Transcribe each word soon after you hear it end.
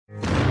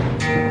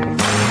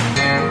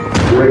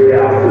Hey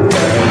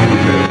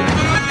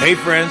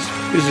friends,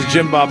 this is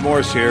Jim Bob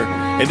Morris here.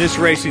 In this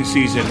racing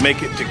season,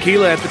 make it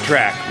tequila at the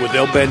track with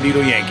El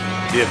Bandito Yankee,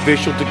 the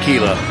official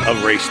tequila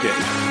of race day.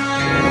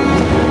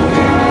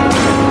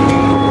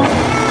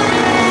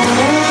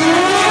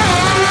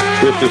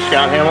 This is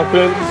Scott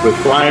Hamilton with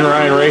Flying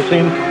Ryan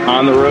Racing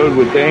on the road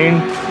with Dane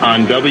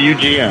on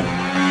WGN.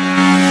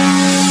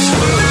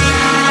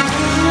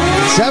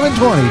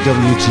 720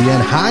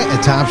 WGN high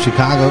atop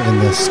Chicago in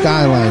the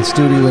Skyline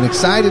Studio, and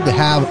excited to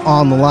have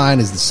on the line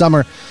as the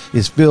summer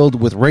is filled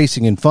with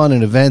racing and fun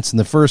and events, and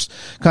the first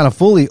kind of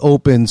fully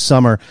open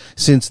summer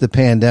since the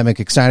pandemic.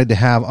 Excited to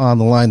have on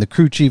the line the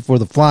crew chief for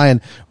the Flying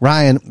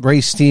Ryan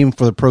race team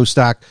for the Pro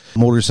Stock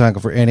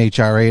motorcycle for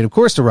NHRA, and of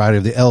course the rider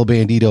of the El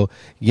Bandito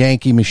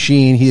Yankee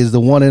machine. He is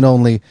the one and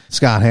only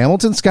Scott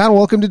Hamilton. Scott,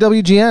 welcome to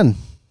WGN.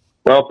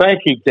 Well, thank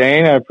you,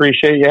 Dane. I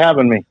appreciate you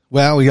having me.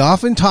 Well, we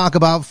often talk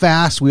about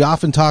fast. We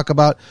often talk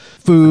about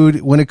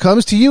food. When it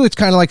comes to you, it's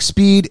kind of like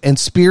speed and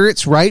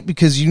spirits, right?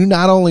 Because you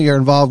not only are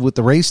involved with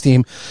the race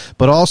team,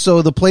 but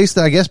also the place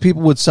that I guess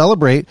people would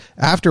celebrate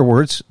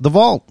afterwards, the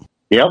Vault.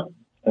 Yep.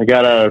 I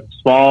got a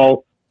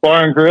small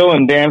bar and grill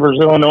in Danvers,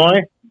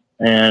 Illinois,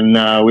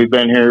 and we've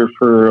been here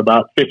for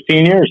about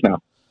 15 years now.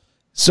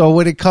 So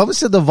when it comes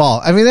to the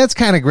Vault, I mean, that's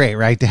kind of great,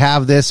 right, to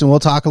have this. And we'll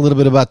talk a little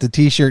bit about the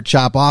T-shirt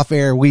shop off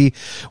air. We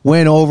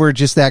went over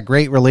just that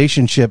great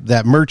relationship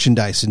that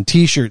merchandise and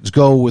T-shirts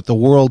go with the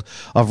world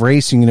of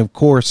racing. And, of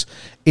course,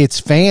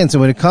 it's fans.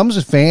 And when it comes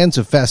to fans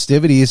of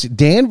festivities,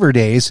 Danver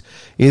Days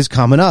is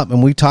coming up.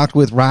 And we talked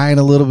with Ryan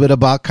a little bit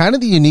about kind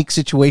of the unique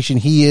situation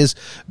he is.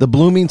 The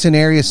Bloomington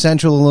area,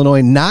 Central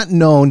Illinois, not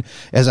known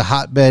as a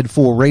hotbed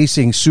for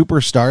racing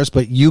superstars,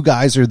 but you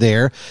guys are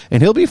there.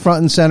 And he'll be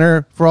front and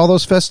center for all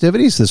those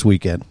festivities this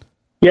weekend.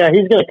 Yeah,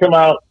 he's going to come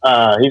out.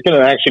 He's going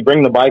to actually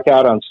bring the bike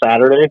out on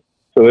Saturday.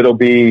 So it'll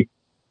be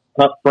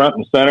up front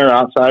and center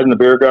outside in the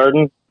beer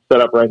garden,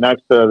 set up right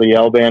next to the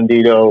El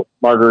Bandito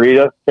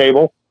margarita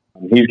table.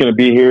 He's going to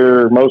be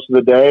here most of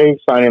the day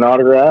signing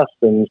autographs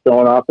and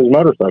showing off his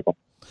motorcycle.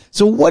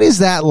 So what is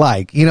that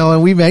like? You know,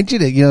 and we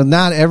mentioned it, you know,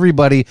 not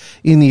everybody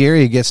in the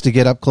area gets to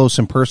get up close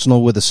and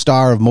personal with a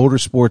star of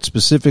motorsport,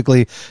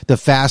 specifically the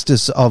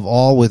fastest of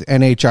all with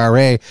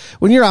NHRA.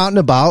 When you're out and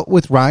about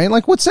with Ryan,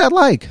 like, what's that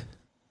like?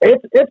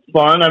 It's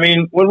fun. I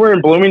mean, when we're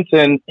in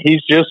Bloomington,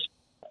 he's just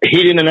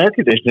heating and air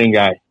conditioning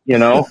guy, you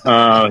know.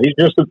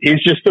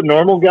 He's just a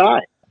normal guy,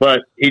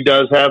 but he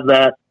does have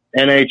that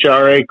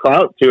NHRA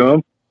clout to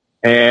him.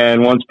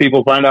 And once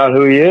people find out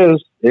who he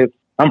is,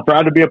 I'm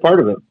proud to be a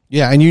part of it.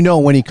 Yeah, and you know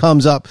when he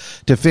comes up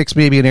to fix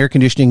maybe an air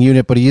conditioning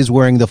unit, but he is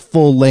wearing the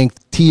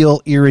full-length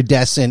teal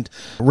iridescent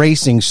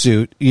racing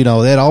suit, you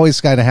know, that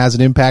always kind of has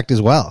an impact as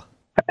well.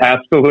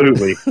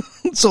 Absolutely.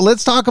 So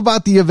let's talk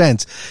about the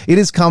events. It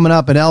is coming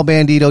up, an El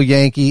Bandito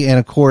Yankee, and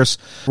of course,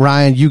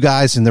 Ryan, you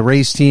guys and the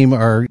race team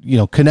are, you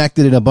know,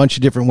 connected in a bunch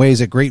of different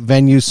ways at great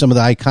venues, some of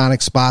the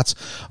iconic spots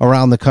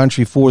around the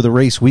country for the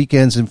race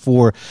weekends and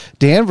for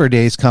Danver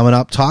Days coming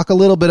up. Talk a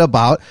little bit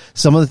about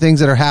some of the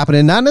things that are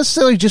happening, not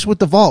necessarily just with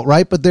the Vault,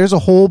 right? But there's a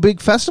whole big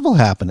festival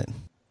happening.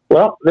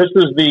 Well, this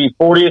is the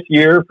 40th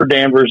year for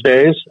Danvers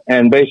Days,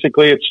 and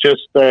basically it's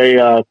just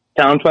a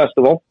town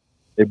festival.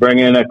 They bring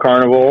in a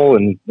carnival,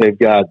 and they've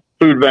got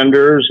food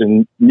vendors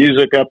and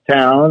music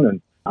uptown.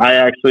 And I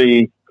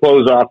actually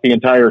close off the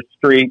entire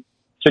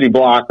city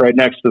block right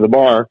next to the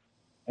bar.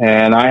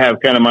 And I have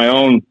kind of my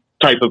own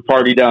type of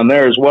party down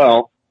there as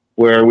well,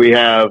 where we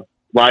have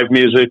live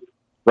music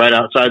right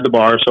outside the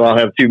bar. So I'll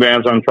have two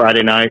bands on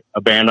Friday night,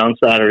 a band on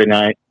Saturday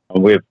night.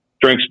 We have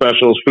drink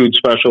specials, food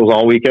specials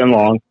all weekend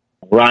long.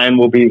 Ryan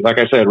will be, like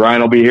I said,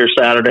 Ryan will be here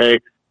Saturday.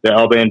 The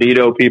El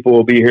Bandito people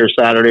will be here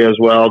Saturday as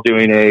well,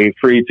 doing a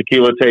free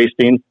tequila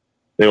tasting.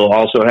 They will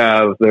also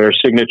have their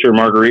signature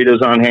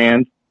margaritas on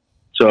hand.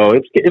 So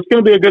it's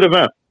going to be a good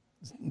event.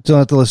 To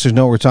let the listeners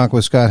know, we're talking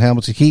with Scott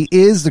Hamilton. He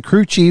is the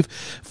crew chief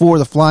for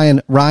the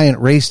Flying Ryan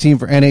race team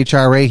for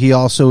NHRA. He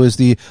also is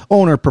the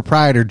owner,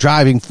 proprietor,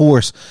 driving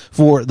force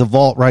for the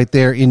Vault right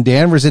there in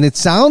Danvers. And it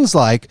sounds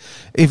like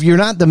if you're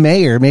not the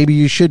mayor, maybe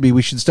you should be.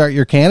 We should start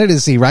your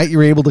candidacy, right?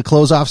 You're able to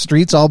close off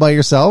streets all by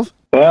yourself?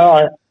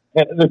 Well,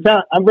 the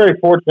town, I'm very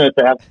fortunate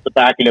to have the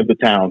backing of the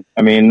town.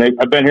 I mean,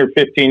 I've been here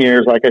 15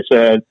 years, like I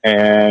said,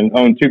 and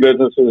own two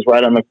businesses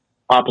right on the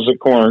opposite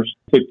corners.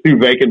 Took two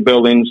vacant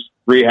buildings,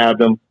 rehabbed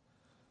them,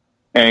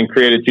 and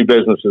created two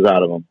businesses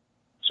out of them.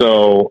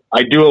 So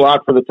I do a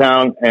lot for the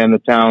town, and the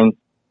town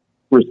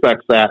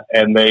respects that,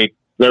 and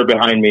they're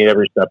behind me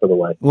every step of the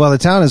way. Well, the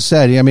town has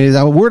said, I mean,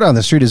 the word on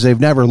the street is they've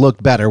never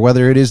looked better,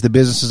 whether it is the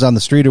businesses on the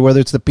street or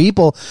whether it's the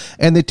people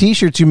and the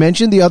T-shirts. You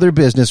mentioned the other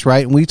business,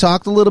 right? And we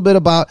talked a little bit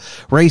about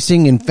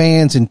racing and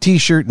fans and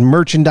T-shirt and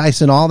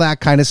merchandise and all that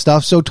kind of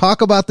stuff. So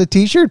talk about the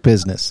T-shirt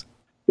business.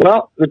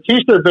 Well, the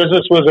T-shirt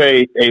business was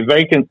a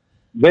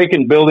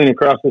vacant building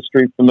across the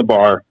street from the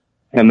bar,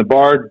 and the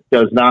bar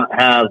does not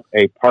have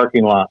a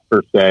parking lot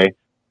per se.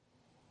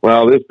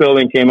 Well, this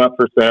building came up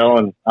for sale,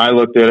 and I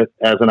looked at it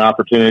as an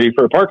opportunity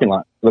for a parking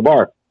lot for the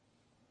bar.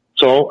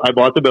 So I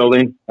bought the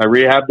building. I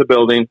rehabbed the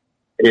building.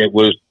 It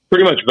was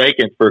pretty much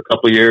vacant for a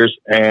couple of years.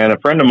 And a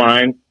friend of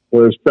mine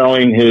was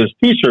selling his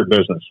T-shirt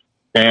business.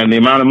 And the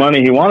amount of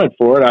money he wanted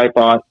for it, I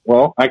thought,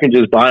 well, I can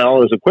just buy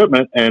all his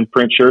equipment and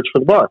print shirts for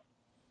the bar.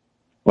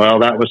 Well,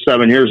 that was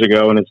 7 years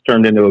ago, and it's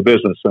turned into a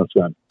business since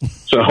then.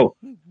 So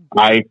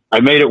I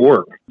made it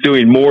work,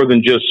 doing more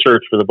than just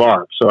shirts for the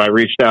bar. So I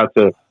reached out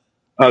to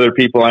other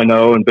people I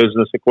know and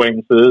business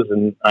acquaintances,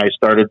 and I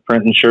started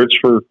printing shirts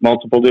for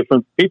multiple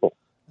different people.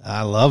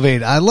 I love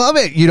it. I love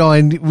it. You know,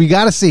 and we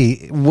got to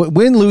see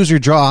win, lose, or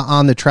draw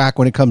on the track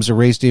when it comes to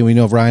race day. We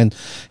know Ryan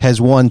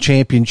has won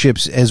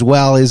championships as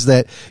well. Is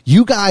that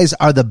you guys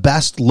are the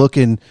best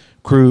looking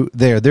crew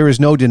there. There is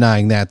no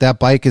denying that. That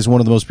bike is one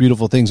of the most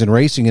beautiful things in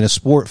racing, in a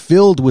sport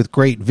filled with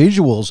great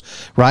visuals,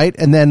 right?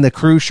 And then the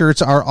crew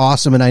shirts are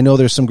awesome, and I know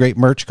there's some great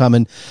merch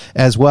coming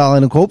as well.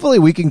 And hopefully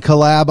we can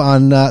collab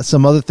on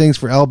some other things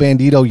for El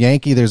Bandito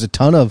Yankee. There's a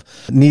ton of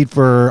need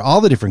for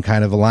all the different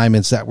kind of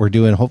alignments that we're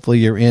doing. Hopefully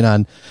you're in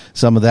on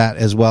some of that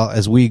as well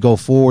as we go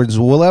forward.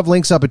 So we'll have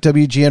links up at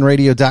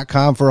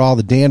WGNradio.com for all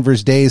the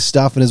Danvers Days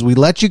stuff. And as we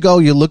let you go,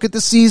 you look at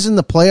the season,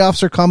 the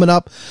playoffs are coming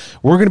up.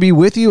 We're going to be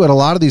with you at a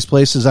lot of these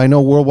places. I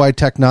know Worldwide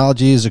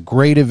Technology is a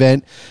great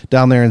event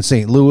down there in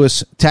St.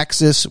 Louis,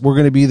 Texas. We're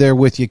going to be there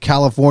with you,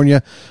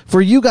 California. For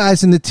you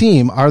guys in the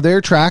team, are there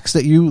tracks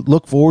that you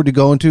look forward to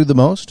going to the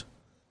most?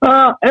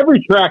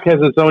 Every track has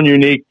its own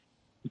unique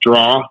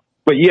draw,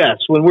 but yes,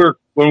 when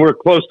we're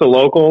close to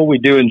local, we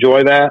do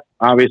enjoy that,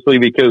 obviously,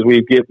 because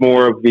we get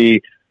more of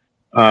the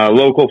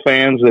local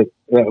fans that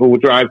will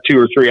drive 2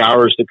 or 3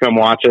 hours to come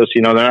watch us.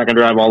 You know, they're not going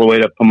to drive all the way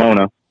to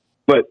Pomona,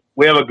 but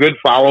we have a good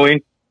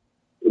following.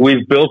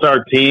 We've built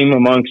our team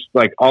amongst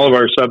like all of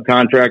our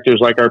subcontractors,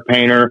 like our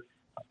painter,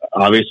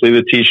 obviously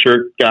the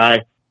T-shirt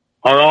guy,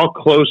 are all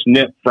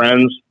close-knit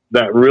friends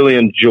that really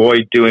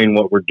enjoy doing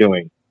what we're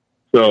doing.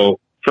 So,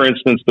 for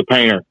instance, the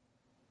painter,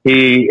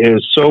 he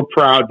is so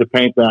proud to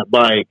paint that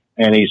bike,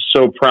 and he's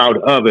so proud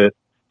of it.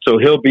 So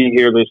he'll be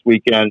here this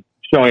weekend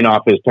showing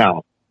off his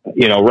talent.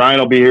 You know, Ryan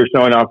will be here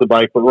showing off the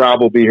bike, but Rob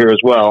will be here as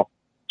well,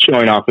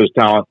 showing off his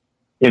talent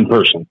in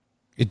person.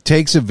 It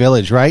takes a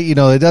village, right? You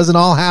know, it doesn't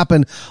all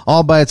happen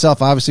all by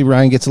itself. Obviously,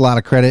 Ryan gets a lot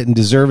of credit, and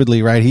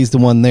deservedly, right? He's the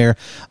one there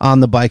on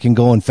the bike and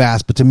going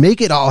fast. But to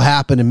make it all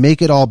happen and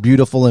make it all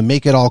beautiful and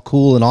make it all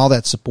cool and all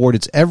that support,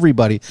 it's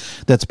everybody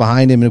that's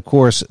behind him. And, of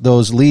course,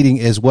 those leading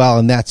as well,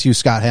 and that's you,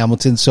 Scott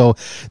Hamilton. So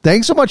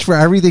thanks so much for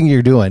everything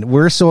you're doing.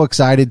 We're so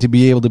excited to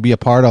be able to be a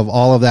part of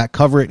all of that.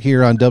 Cover it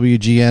here on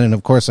WGN. And,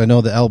 of course, I know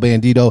the El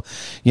Bandito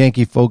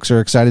Yankee folks are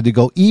excited to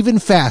go even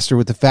faster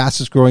with the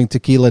fastest-growing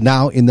tequila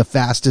now in the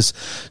fastest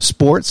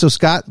sport. So,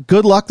 Scott,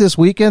 good luck this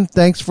weekend.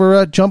 Thanks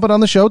for jumping on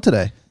the show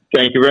today.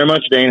 Thank you very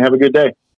much, Dane. Have a good day.